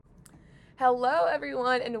Hello,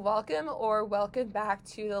 everyone, and welcome back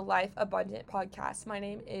to the Life Abundant podcast. My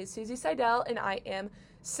name is Susie Seidel, and I am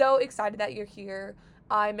so excited that you're here.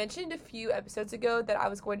 I mentioned a few episodes ago that I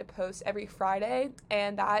was going to post every Friday,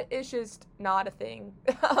 and that is just not a thing.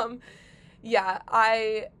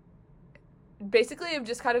 I basically am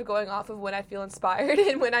just kind of going off of when I feel inspired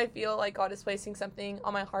and when I feel like God is placing something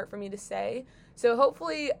on my heart for me to say. So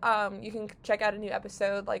hopefully you can check out a new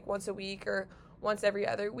episode like once a week or once every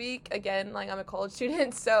other week. Again, like I'm a college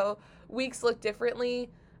student, so weeks look differently,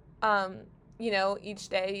 each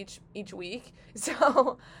day, each week.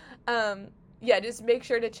 So, just make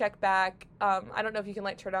sure to check back. I don't know if you can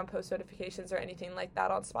like turn on post notifications or anything like that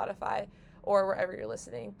on Spotify or wherever you're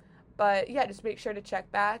listening. But yeah, just make sure to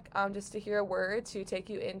check back just to hear a word to take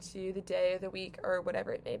you into the day or the week or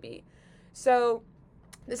whatever it may be. So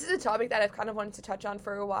this is a topic that I've kind of wanted to touch on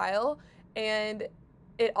for a while, and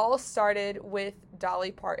it all started with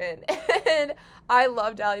Dolly Parton. And I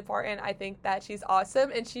love Dolly Parton. I think that she's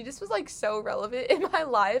awesome, and she just was like so relevant in my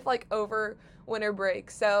life like over winter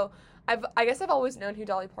break. So I guess I've always known who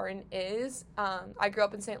Dolly Parton is. I grew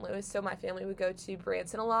up in St. Louis, so my family would go to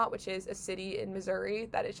Branson a lot, which is a city in Missouri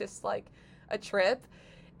that is just like a trip.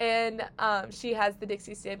 And she has the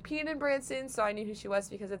Dixie Stampede in Branson, so I knew who she was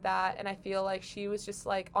because of that. And I feel like she was just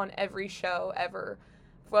like on every show ever,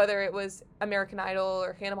 whether it was American Idol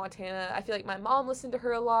or Hannah Montana. I feel like my mom listened to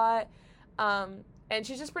her a lot, and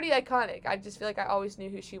she's just pretty iconic. I just feel like I always knew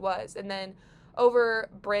who she was. And then over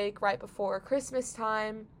break, right before Christmas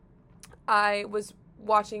time, I was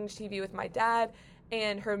watching TV with my dad,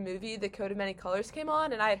 and her movie, The Coat of Many Colors, came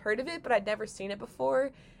on, and I had heard of it, but I'd never seen it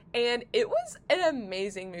before, and it was an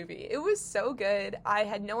amazing movie. It was so good. I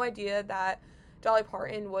had no idea that Dolly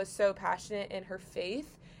Parton was so passionate in her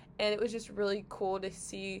faith, and it was just really cool to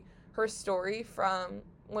see her story from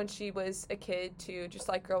when she was a kid to just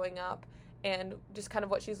like growing up and just kind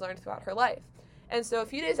of what she's learned throughout her life. And so a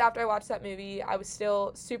few days after I watched that movie, I was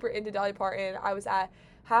still super into Dolly Parton. I was at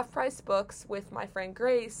Half Price Books with my friend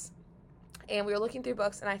Grace, and we were looking through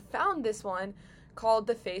books, and I found this one called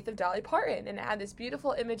The Faith of Dolly Parton, and it had this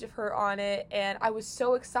beautiful image of her on it, and I was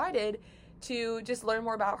so excited to just learn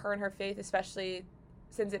more about her and her faith, especially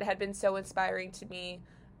since it had been so inspiring to me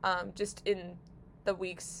just in the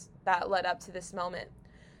weeks that led up to this moment.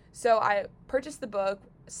 So I purchased the book,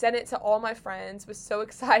 sent it to all my friends, was so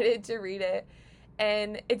excited to read it,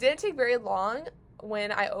 and it didn't take very long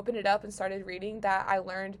when I opened it up and started reading that I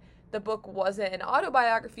learned the book wasn't an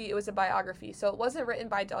autobiography, it was a biography. So it wasn't written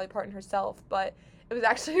by Dolly Parton herself, but it was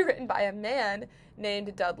actually written by a man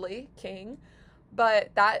named Dudley King. But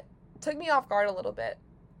that took me off guard a little bit,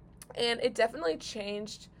 and it definitely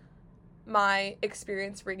changed my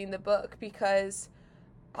experience reading the book because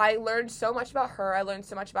I learned so much about her. I learned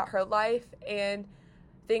so much about her life and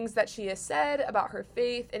things that she has said about her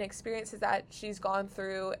faith and experiences that she's gone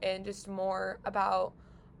through, and just more about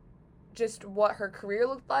just what her career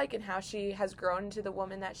looked like and how she has grown into the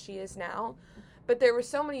woman that she is now. But there were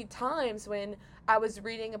so many times when I was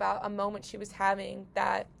reading about a moment she was having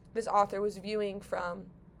that this author was viewing from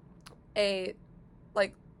a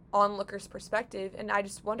like onlooker's perspective, and I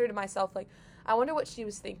just wondered to myself, like, I wonder what she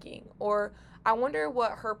was thinking, or I wonder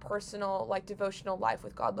what her personal like devotional life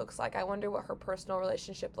with God looks like. I wonder what her personal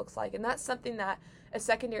relationship looks like. And that's something that a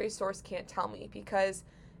secondary source can't tell me, because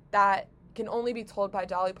that can only be told by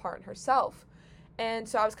Dolly Parton herself. And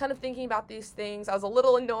so I was kind of thinking about these things. I was a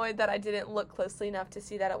little annoyed that I didn't look closely enough to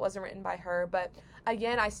see that it wasn't written by her, but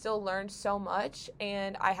again, I still learned so much,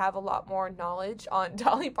 and I have a lot more knowledge on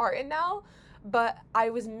Dolly Parton now. But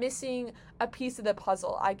I was missing a piece of the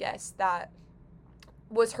puzzle, I guess, that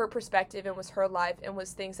was her perspective and was her life and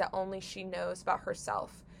was things that only she knows about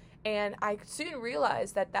herself. And I soon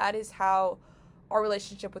realized that that is how our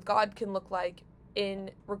relationship with God can look like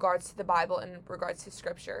in regards to the Bible and in regards to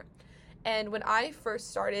Scripture. And when I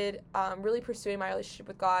first started really pursuing my relationship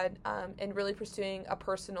with God and really pursuing a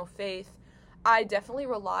personal faith, I definitely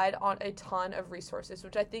relied on a ton of resources,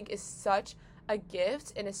 which I think is such a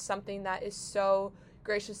gift and is something that is so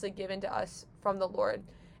graciously given to us from the Lord.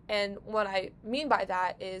 And what I mean by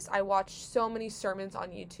that is I watch so many sermons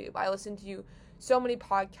on YouTube. I listen to so many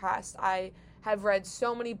podcasts. I have read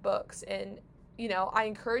so many books, and I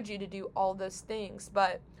encourage you to do all those things,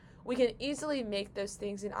 but we can easily make those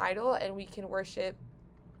things an idol, and we can worship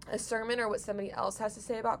a sermon or what somebody else has to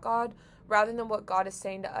say about God rather than what God is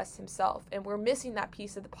saying to us himself. And we're missing that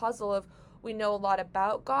piece of the puzzle of, we know a lot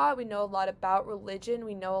about God, we know a lot about religion,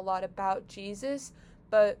 we know a lot about Jesus,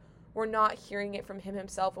 but we're not hearing it from him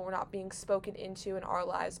himself, and we're not being spoken into in our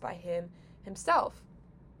lives by him himself.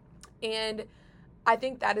 And I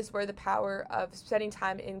think that is where the power of spending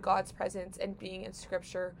time in God's presence and being in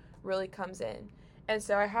Scripture really comes in. And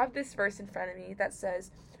so I have this verse in front of me that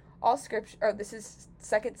says, all Scripture, this is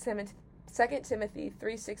 2 Timothy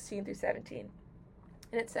 3:16 through 17.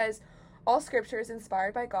 And it says, all Scripture is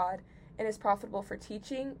inspired by God and is profitable for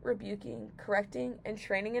teaching, rebuking, correcting, and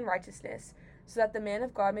training in righteousness, so that the man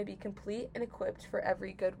of God may be complete and equipped for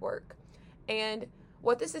every good work. And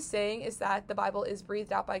what this is saying is that the Bible is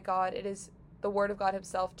breathed out by God. It is the Word of God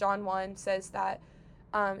himself. John 1 says that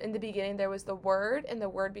in the beginning there was the Word, and the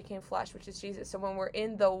Word became flesh, which is Jesus. So when we're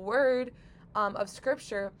in the Word of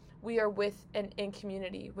Scripture, we are with and in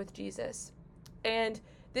community with Jesus. And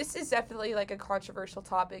this is definitely like a controversial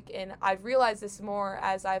topic, and I've realized this more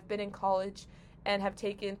as I've been in college and have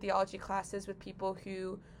taken theology classes with people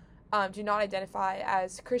who do not identify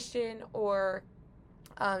as Christian or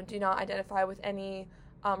do not identify with any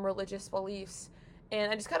religious beliefs. And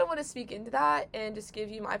I just kind of want to speak into that and just give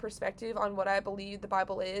you my perspective on what I believe the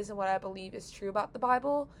Bible is and what I believe is true about the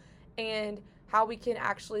Bible, and how we can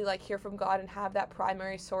actually like hear from God and have that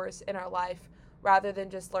primary source in our life rather than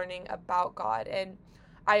just learning about God. And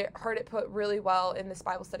I heard it put really well in this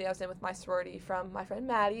Bible study I was in with my sorority from my friend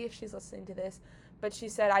Maddie, if she's listening to this. But she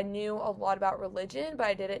said, I knew a lot about religion, but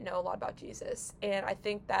I didn't know a lot about Jesus. And I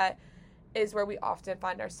think that is where we often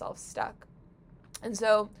find ourselves stuck. And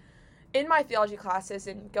so in my theology classes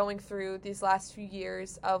and going through these last few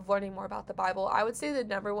years of learning more about the Bible, I would say the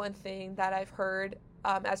number one thing that I've heard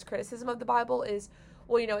as criticism of the Bible is,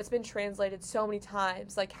 well, you know, it's been translated so many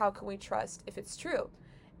times. Like, how can we trust if it's true?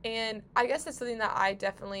 And I guess that's something that I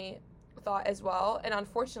definitely thought as well. And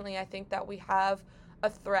unfortunately, I think that we have a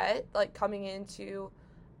threat, like, coming into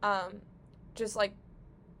just, like,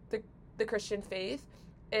 the Christian faith,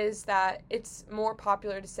 is that it's more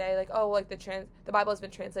popular to say, like, oh, like, the Bible has been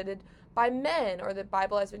translated by men, or the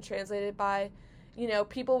Bible has been translated by, you know,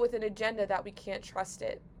 people with an agenda that we can't trust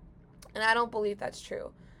it. And I don't believe that's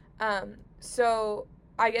true. So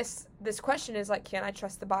I guess this question is, like, can I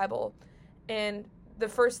trust the Bible? And the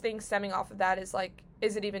first thing stemming off of that is, like,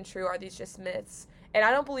 is it even true? Are these just myths? And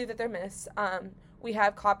I don't believe that they're myths. We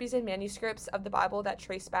have copies and manuscripts of the Bible that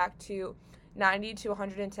trace back to 90 to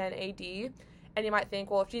 110 AD. And you might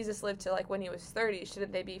think, well, if Jesus lived to, like, when he was 30,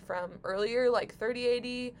 shouldn't they be from earlier, like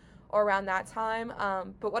 30 AD or around that time?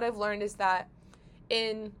 But what I've learned is that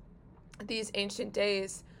in these ancient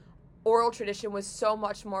days, oral tradition was so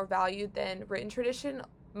much more valued than written tradition,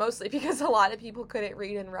 mostly because a lot of people couldn't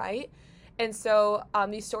read and write. And so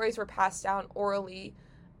these stories were passed down orally,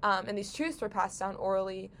 and these truths were passed down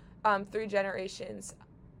orally through generations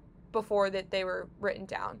before that they were written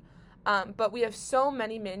down. But we have so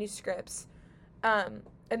many manuscripts, and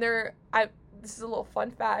this is a little fun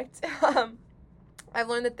fact. I've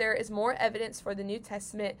learned that there is more evidence for the New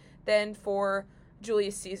Testament than for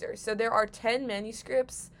Julius Caesar. So there are 10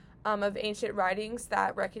 manuscripts of ancient writings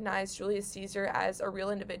that recognize Julius Caesar as a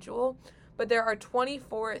real individual, but there are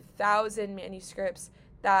 24,000 manuscripts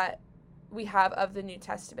that we have of the New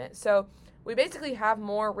Testament. So we basically have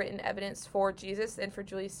more written evidence for Jesus than for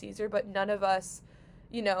Julius Caesar, but none of us,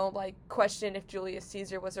 you know, like, question if Julius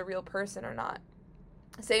Caesar was a real person or not.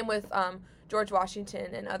 Same with George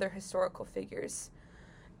Washington and other historical figures.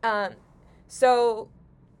 So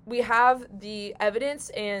we have the evidence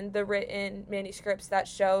and the written manuscripts that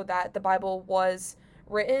show that the Bible was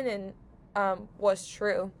written and was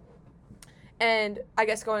true. And I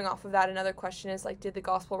guess going off of that, another question is, like, did the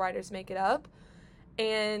gospel writers make it up?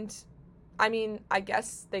 And I mean, I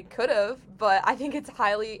guess they could have, but I think it's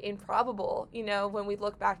highly improbable. You know, when we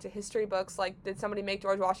look back to history books, like, did somebody make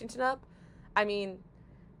George Washington up? I mean,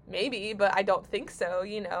 maybe, but I don't think so,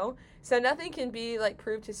 you know? So nothing can be, like,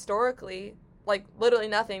 proved historically. Like, literally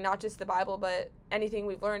nothing, not just the Bible, but anything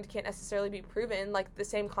we've learned can't necessarily be proven. Like, the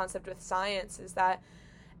same concept with science is that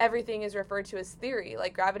everything is referred to as theory.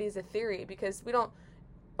 Like, gravity is a theory because we aren't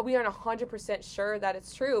 100% sure that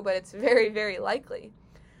it's true, but it's very, very likely.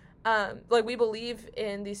 Like, we believe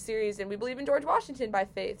in these theories, and we believe in George Washington by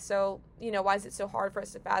faith. So, you know, why is it so hard for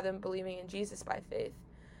us to fathom believing in Jesus by faith?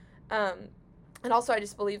 And also, I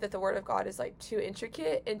just believe that the Word of God is, like, too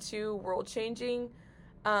intricate and too world-changing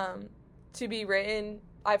to be written.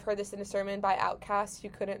 I've heard this in a sermon by outcasts who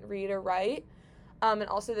couldn't read or write. And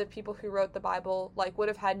also the people who wrote the Bible, like, would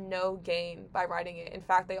have had no gain by writing it. In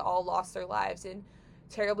fact, they all lost their lives in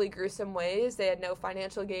terribly gruesome ways. They had no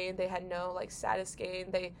financial gain. They had no, like, status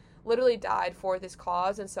gain. They literally died for this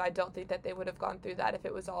cause. And so I don't think that they would have gone through that if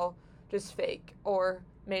it was all just fake or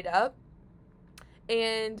made up.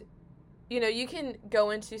 And, you know, you can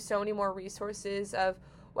go into so many more resources of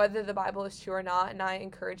whether the Bible is true or not, and I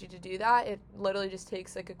encourage you to do that. It literally just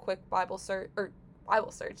takes, like, a quick Bible search, or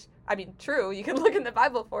Bible search. I mean, true, you can look in the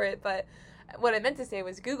Bible for it, but what I meant to say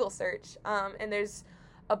was Google search. And there's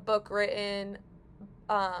a book written,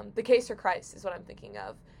 The Case for Christ is what I'm thinking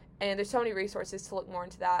of. And there's so many resources to look more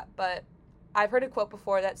into that. But I've heard a quote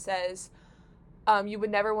before that says, you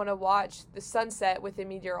would never want to watch the sunset with a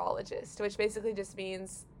meteorologist, which basically just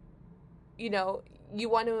means, you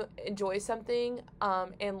want to enjoy something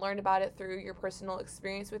and learn about it through your personal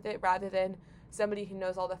experience with it rather than somebody who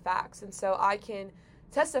knows all the facts. And so I can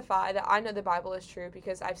testify that I know the Bible is true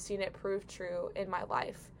because I've seen it proved true in my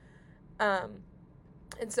life.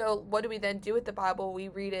 And so what do we then do with the Bible? We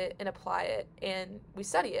read it and apply it and we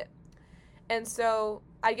study it. And so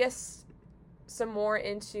I guess some more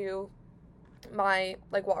into my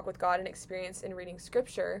walk with God and experience in reading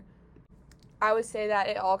scripture, I would say that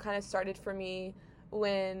it all kind of started for me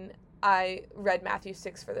when I read Matthew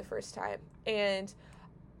 6 for the first time. And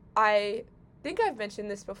I think I've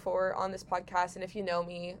mentioned this before on this podcast, and if you know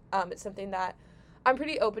me, it's something that I'm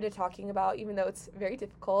pretty open to talking about, even though it's very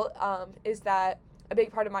difficult, is that a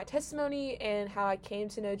big part of my testimony and how I came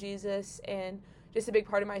to know Jesus, and just a big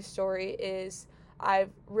part of my story is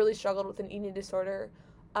I've really struggled with an eating disorder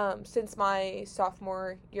since my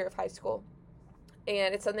sophomore year of high school.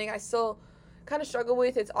 And it's something I still kind of struggle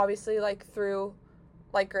with. It's obviously through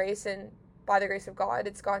grace, and by the grace of God,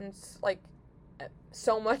 it's gotten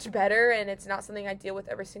so much better, and it's not something I deal with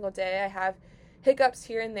every single day. I have hiccups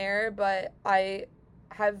here and there, but I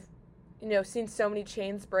have, seen so many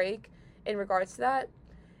chains break in regards to that.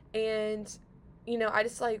 And, I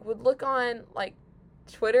just would look on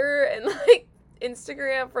Twitter and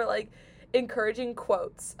Instagram for encouraging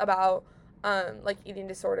quotes about eating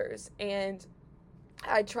disorders, and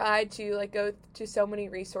I tried to go to so many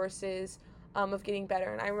resources of getting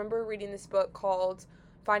better. And I remember reading this book called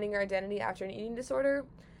Finding Your Identity After an Eating Disorder,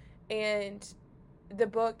 and the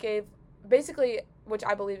book gave basically, which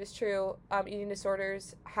I believe is true, eating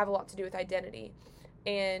disorders have a lot to do with identity.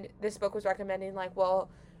 And this book was recommending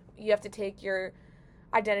you have to take your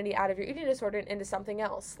identity out of your eating disorder and into something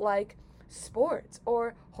else, like sports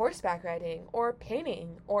or horseback riding or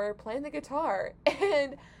painting or playing the guitar.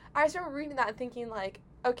 And I just remember reading that and thinking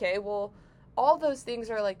okay, well, all those things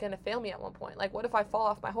are going to fail me at one point. What if I fall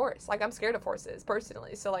off my horse? I'm scared of horses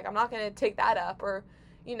personally, so I'm not going to take that up. Or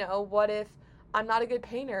what if I'm not a good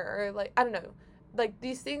painter? Or I don't know,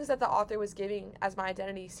 these things that the author was giving as my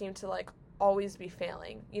identity seemed to always be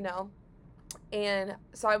failing, and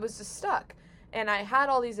so I was just stuck. And I had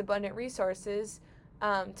all these abundant resources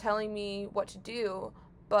telling me what to do,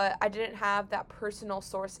 but I didn't have that personal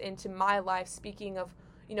source into my life speaking of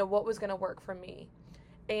what was going to work for me.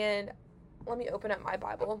 And let me open up my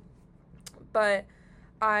Bible. But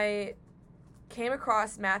I came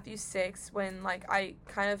across Matthew 6 when I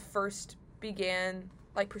kind of first began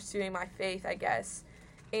pursuing my faith, I guess.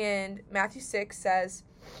 And Matthew 6 says,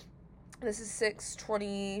 this is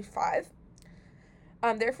 6:25.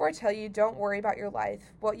 Therefore I tell you, don't worry about your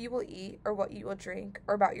life, what you will eat or what you will drink,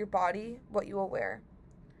 or about your body, what you will wear.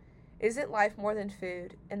 Isn't life more than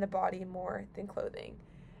food, and the body more than clothing?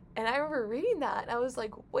 And I remember reading that, and I was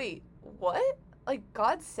like, wait, what?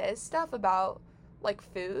 God says stuff about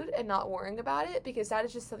food and not worrying about it, because that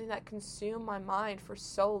is just something that consumed my mind for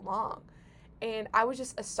so long. And I was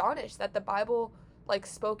just astonished that the Bible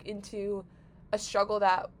spoke into a struggle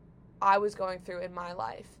that I was going through in my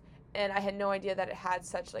life. And I had no idea that it had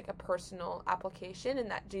such a personal application, and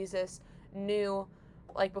that Jesus knew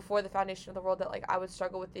before the foundation of the world that I would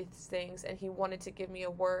struggle with these things, and he wanted to give me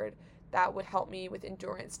a word that would help me with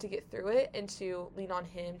endurance to get through it and to lean on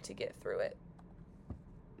him to get through it.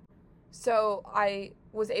 So I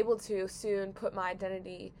was able to soon put my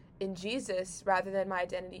identity in Jesus rather than my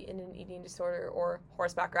identity in an eating disorder or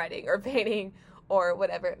horseback riding or painting or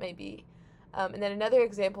whatever it may be. And then another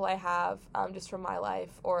example I have just from my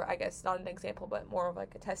life, or I guess not an example but more of a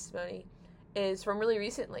testimony, is from really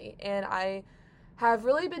recently. And I have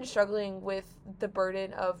really been struggling with the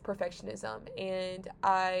burden of perfectionism, and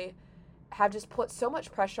I have just put so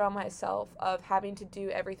much pressure on myself of having to do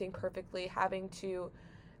everything perfectly, having to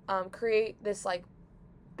create this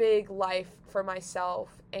big life for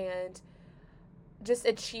myself and just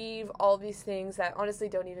achieve all these things that honestly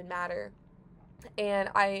don't even matter. And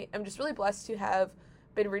I am just really blessed to have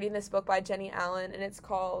been reading this book by Jenny Allen, and it's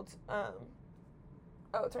called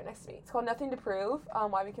it's right next to me. It's called Nothing to Prove,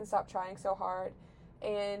 Why We Can Stop Trying So Hard.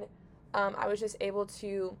 And I was just able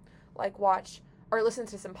to watch or listen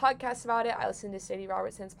to some podcasts about it. I listen to Sadie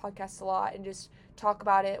Robertson's podcast a lot and just talk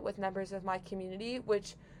about it with members of my community,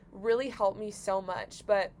 which really helped me so much.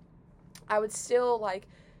 But I would still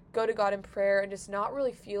go to God in prayer and just not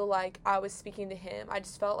really feel like I was speaking to him. I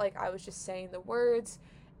just felt like I was just saying the words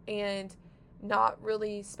and not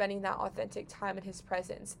really spending that authentic time in his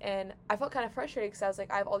presence. And I felt kind of frustrated because I was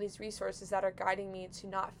like, I have all these resources that are guiding me to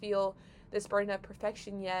not feel this burden of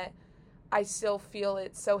perfection, yet I still feel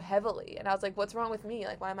it so heavily. And I was like, what's wrong with me?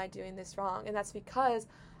 Like, why am I doing this wrong? And that's because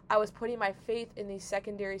I was putting my faith in these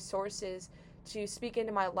secondary sources to speak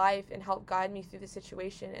into my life and help guide me through the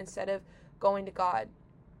situation instead of going to God.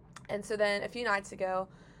 And so then a few nights ago,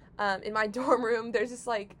 in my dorm room, there's this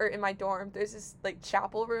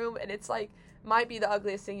chapel room, and it's like, might be the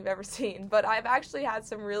ugliest thing you've ever seen, but I've actually had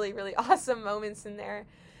some really, really awesome moments in there.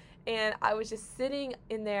 And I was just sitting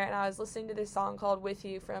in there, and I was listening to this song called With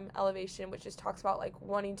You from Elevation, which just talks about, like,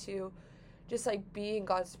 wanting to just, like, be in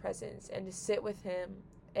God's presence and to sit with him,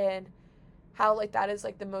 and how, like, that is,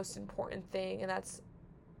 like, the most important thing, and that's,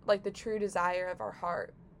 like, the true desire of our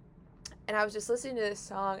heart. And I was just listening to this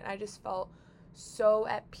song, and I just felt so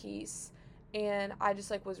at peace, and I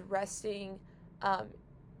just, like, was resting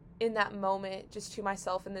in that moment just to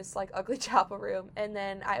myself in this, like, ugly chapel room. And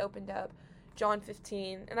then I opened up John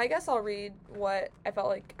 15, and I guess I'll read what I felt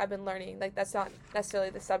like I've been learning. Like, that's not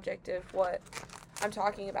necessarily the subject of what I'm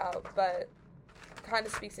talking about, but kind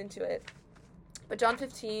of speaks into it. But John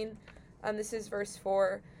 15, this is verse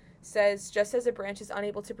 4, says, "Just as a branch is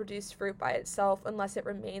unable to produce fruit by itself unless it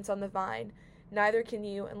remains on the vine, neither can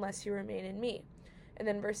you unless you remain in me." And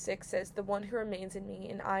then verse 6 says, "The one who remains in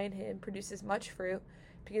me and I in him produces much fruit,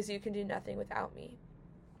 because you can do nothing without me."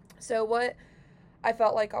 So what I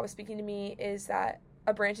felt like God was speaking to me is that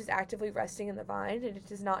a branch is actively resting in the vine, and it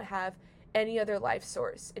does not have any other life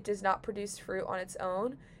source. It does not produce fruit on its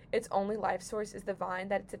own. Its only life source is the vine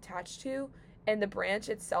that it's attached to, and the branch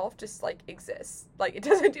itself just, like, exists. Like, it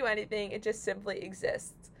doesn't do anything. It just simply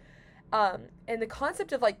exists. And the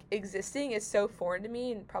concept of, like, existing is so foreign to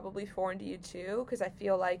me, and probably foreign to you too, because I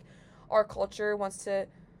feel like our culture wants to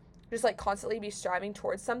just, like, constantly be striving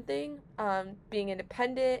towards something, being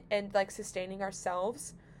independent and, like, sustaining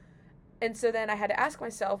ourselves. And so then I had to ask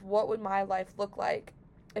myself, what would my life look like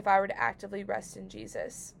if I were to actively rest in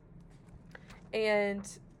Jesus?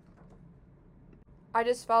 And I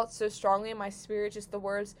just felt so strongly in my spirit just the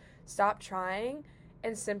words, "Stop trying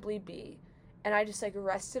and simply be." And I just, like,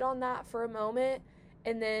 rested on that for a moment.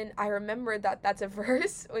 And then I remembered that that's a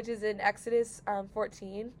verse, which is in Exodus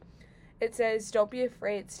 14. It says, "Don't be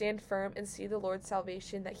afraid, stand firm and see the Lord's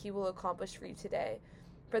salvation that he will accomplish for you today.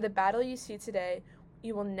 For the battle you see today,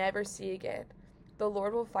 you will never see again. The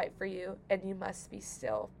Lord will fight for you, and you must be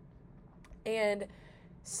still." And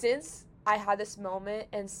since I had this moment,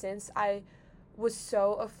 and since I was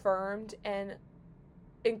so affirmed and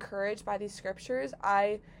encouraged by these scriptures,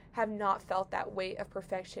 I have not felt that weight of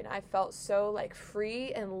perfection. I felt so, like,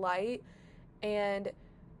 free and light, and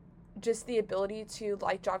just the ability to,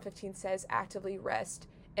 like John 15 says, actively rest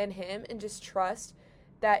in him and just trust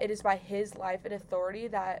that it is by his life and authority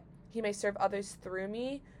that he may serve others through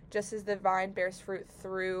me, just as the vine bears fruit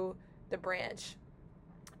through the branch.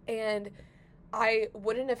 And I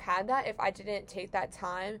wouldn't have had that if I didn't take that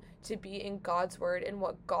time to be in God's word and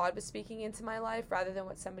what God was speaking into my life rather than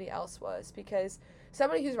what somebody else was. Because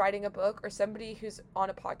somebody who's writing a book or somebody who's on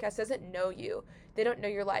a podcast doesn't know you. They don't know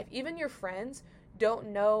your life. Even your friends don't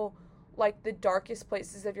know, like, the darkest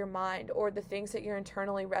places of your mind or the things that you're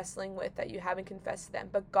internally wrestling with that you haven't confessed to them.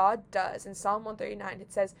 But God does. In Psalm 139,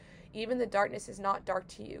 it says, "Even the darkness is not dark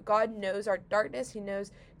to you." God knows our darkness. He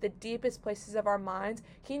knows the deepest places of our minds.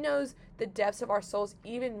 He knows the depths of our souls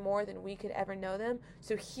even more than we could ever know them.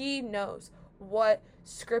 So he knows what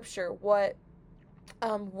scripture, what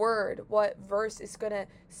word, what verse is going to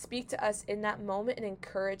speak to us in that moment and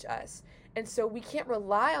encourage us. And so we can't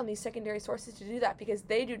rely on these secondary sources to do that because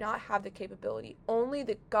they do not have the capability. Only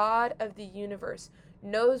the God of the universe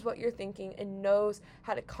knows what you're thinking and knows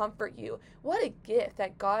how to comfort you. What a gift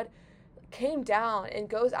that God came down and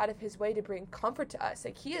goes out of his way to bring comfort to us.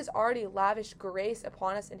 Like, he has already lavished grace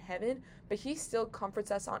upon us in heaven, but he still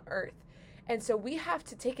comforts us on earth. And so we have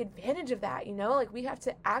to take advantage of that, you know? Like, we have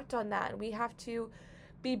to act on that, and we have to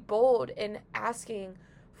be bold in asking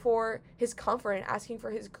for his comfort and asking for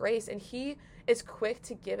his grace, and he is quick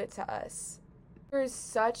to give it to us. There is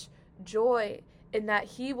such joy in that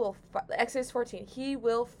he will, Exodus 14, he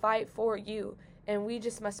will fight for you, and we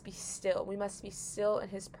just must be still. We must be still in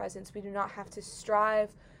his presence. We do not have to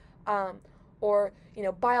strive or,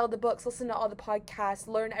 buy all the books, listen to all the podcasts,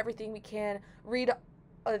 learn everything we can, read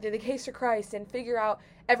the Case for Christ, and figure out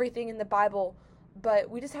everything in the Bible. But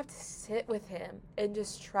we just have to sit with him and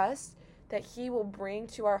just trust that he will bring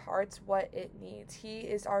to our hearts what it needs. He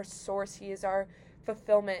is our source. He is our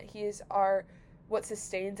fulfillment. He is our what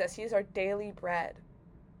sustains us. He is our daily bread.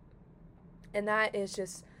 And that is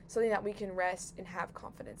just something that we can rest and have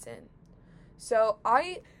confidence in. So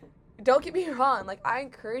don't get me wrong, like, I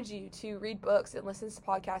encourage you to read books and listen to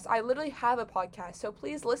podcasts. I literally have a podcast, so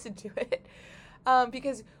please listen to it.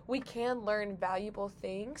 Because we can learn valuable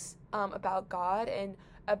things about God and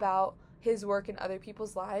about his work in other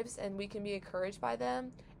people's lives, and we can be encouraged by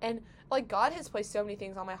them. And, like, God has placed so many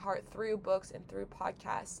things on my heart through books and through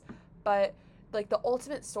podcasts. But, like, the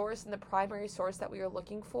ultimate source and the primary source that we are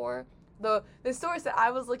looking for, the source that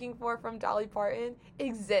I was looking for from Dolly Parton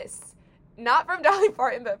exists. Not from Dolly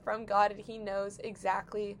Parton, but from God, and he knows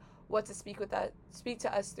exactly what to speak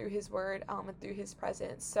to us through his word and through his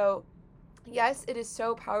presence. So, yes, it is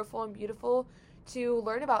so powerful and beautiful to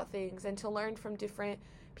learn about things and to learn from different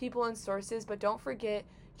people and sources, but don't forget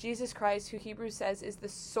Jesus Christ, who Hebrews says is the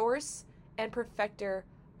source and perfecter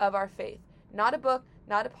of our faith. Not a book,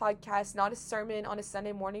 not a podcast, not a sermon on a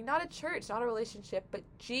Sunday morning, not a church, not a relationship, but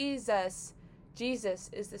Jesus. Jesus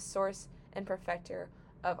is the source and perfecter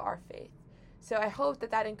of our faith. So I hope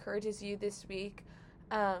that encourages you this week.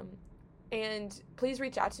 And please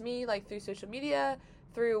reach out to me, like, through social media,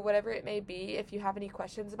 through whatever it may be, if you have any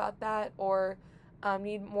questions about that, or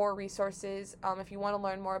need more resources, if you want to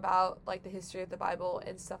learn more about, like, the history of the Bible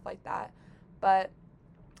and stuff like that. But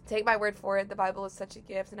take my word for it, the Bible is such a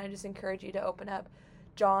gift, and I just encourage you to open up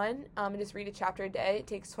John and just read a chapter a day. It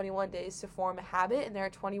takes 21 days to form a habit, and there are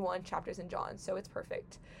 21 chapters in John, so it's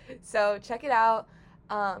perfect. So check it out.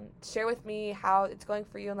 Share with me how it's going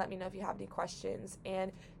for you, and let me know if you have any questions.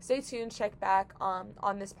 And stay tuned, check back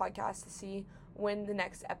on this podcast to see when the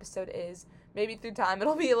next episode is. Maybe through time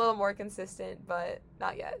it'll be a little more consistent, but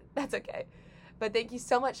not yet. That's okay. But thank you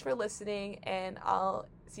so much for listening, and I'll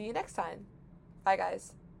see you next time. Bye,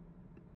 guys.